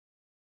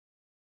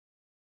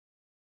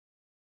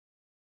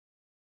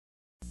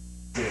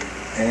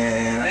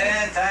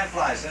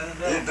nice, isn't it?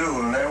 They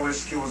do, and that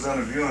whiskey was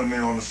interviewing me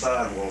on the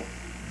sidewalk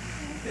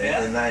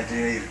in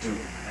 1982.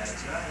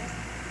 That's right.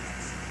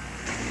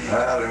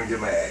 Yeah. Let me get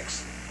my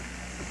axe.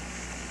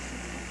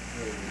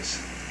 There it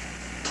is.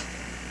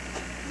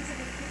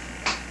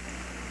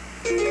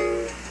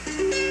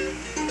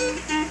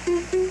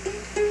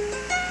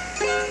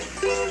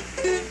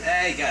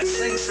 Hey, you gotta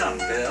sing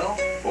something, Bill.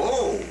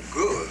 Oh,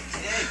 good.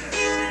 Yeah, you gotta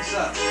sing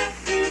something.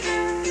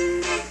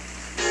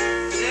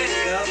 There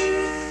you go.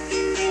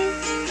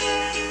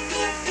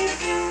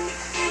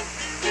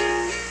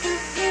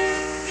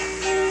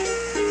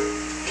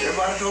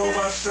 Everybody talk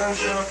about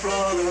sunshine,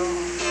 Florida,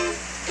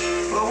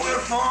 but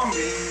we're Palm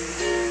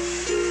Beach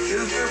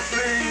is the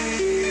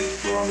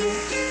place for me.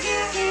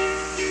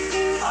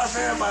 I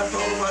say everybody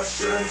talk about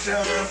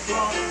sunshine,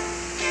 Florida.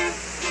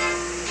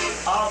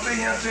 I'll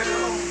be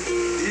until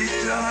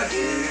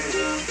eternity.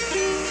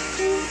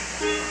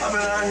 I've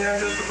been out here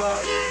just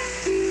about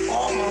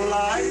all my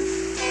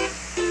life.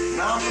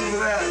 Now I'm looking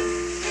at that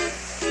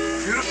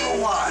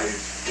beautiful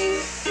wife.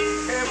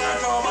 Everybody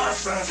talk about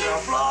sunshine,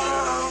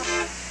 Florida,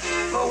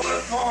 but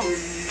West Palm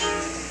Beach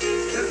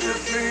is the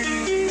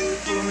place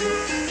for me.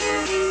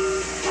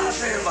 I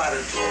say everybody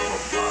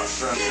talk about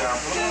sunshine,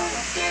 Florida,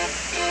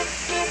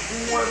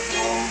 West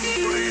Palm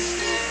Beach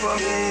for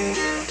me.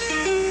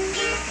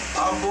 I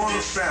was born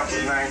in Sample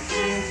in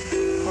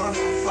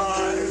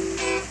 1905.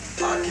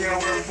 I came to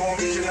West Palm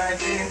Beach in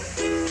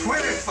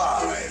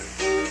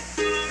 1925.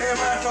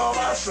 Everybody talk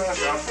about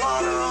sunshine,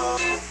 Florida,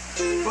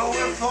 but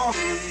West Palm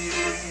Beach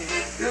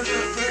is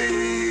the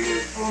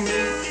place for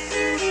me.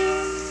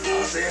 I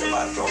say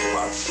everybody talk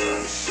about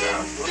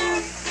sunshine,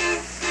 Florida,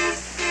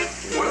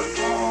 West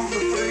Palm the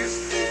place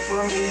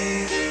for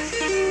me.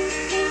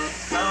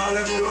 Now I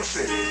left New York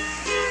City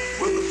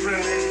with a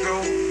friend next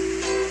door.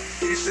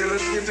 He said,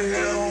 let's get to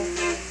hell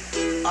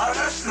out of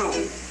that snow.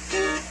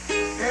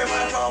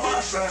 Everybody talk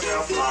about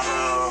sunshine,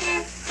 Florida,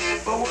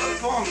 but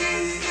West Palm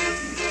Beach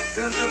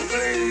is the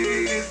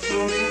place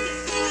for me.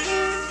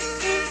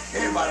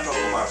 Everybody talk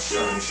about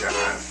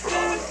sunshine,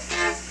 Florida,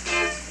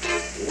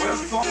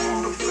 West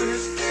Palm the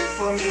place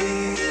for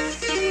me.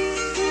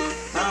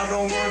 Now I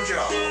don't want a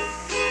job,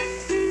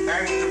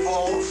 ain't the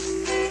boss.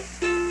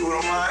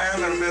 Go to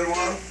Miami and bid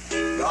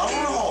 $1 on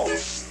a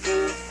horse.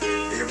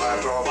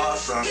 Everybody talk about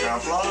sunshine,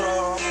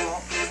 Florida,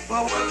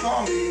 but West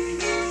Palm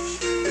Beach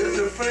is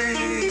the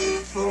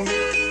place for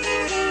me.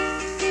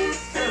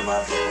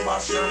 Everybody talk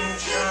about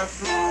sunshine,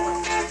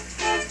 Florida,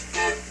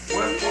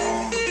 West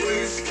Palm the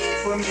place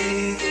for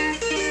me.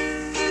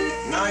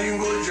 Now you can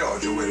go to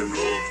Georgia where they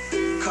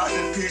blow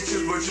cotton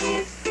peaches, but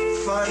you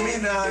find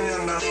me down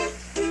in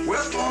the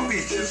West Palm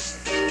Beaches.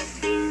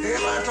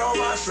 Everybody talk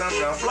about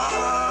sunshine,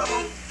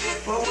 Florida,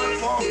 but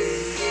West Palm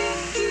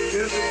Beach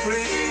is the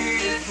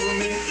place for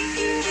me.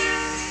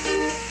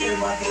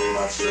 Everybody talk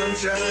about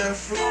sunshine,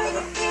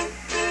 Florida,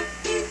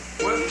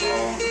 West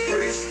Palm the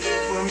place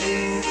for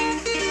me.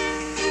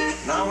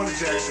 Now I went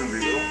to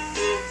Jacksonville,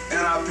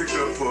 and I picked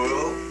up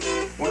Pearl,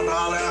 went to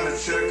Orlando to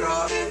check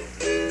out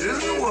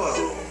Disney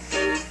World.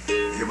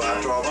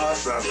 Everybody talk about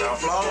sunshine,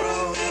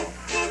 Florida,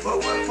 but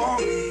West Palm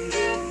Beach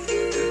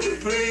is the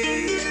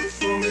place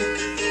for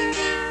me.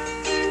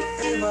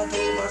 Everybody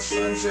talk about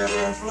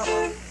sunshine,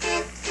 Florida,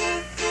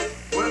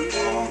 West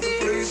Palm the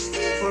place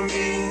for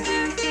me.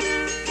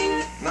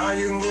 Now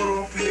you can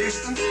go to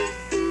Eastern,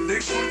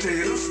 dig some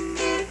potatoes,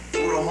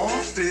 go to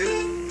Homestead,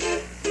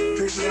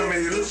 pick some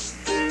tomatoes,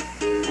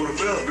 go to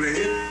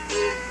Belgrade,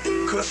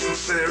 cut some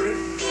celery,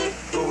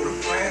 go to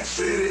Plant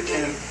City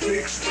and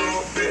pick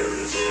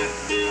strawberries.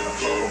 I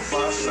talk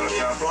about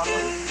sunshine,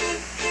 Florida,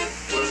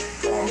 West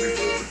Palm Beach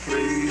is the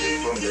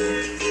place for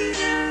me.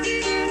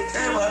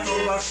 Everybody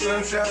talk about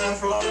sunshine,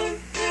 Florida,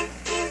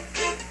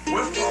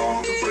 West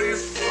Palm the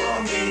place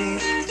for me.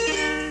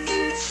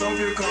 Some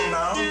people come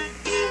down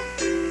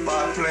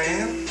by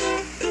plane,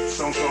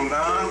 some come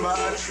down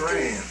by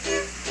train.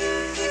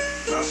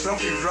 Now some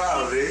people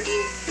drive there,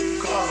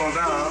 cars on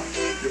down,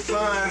 you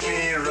find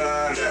me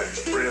riding that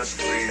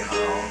expressway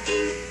hound.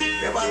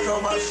 Everybody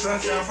talk about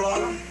sunshine,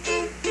 Florida,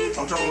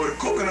 I'm talking about the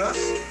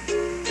coconuts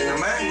and the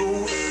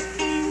mangoes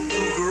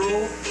who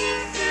grow.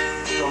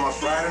 I'm talking about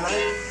Friday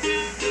night,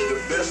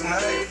 the best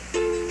night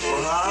for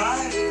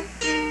high,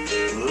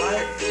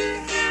 like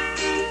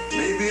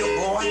maybe a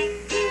boy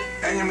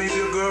and you may be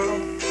a girl,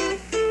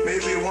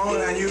 maybe a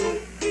woman and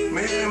you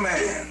may be a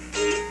man.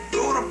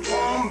 Go to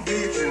Palm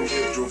Beach and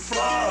get your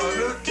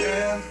Florida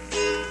can.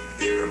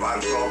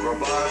 Everybody talk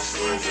about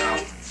sunshine,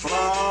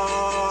 Florida,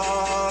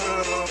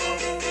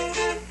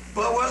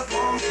 but West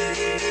Palm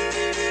Beach,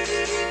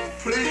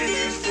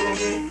 please for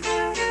me.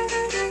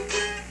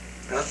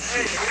 That's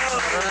it. All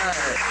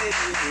right.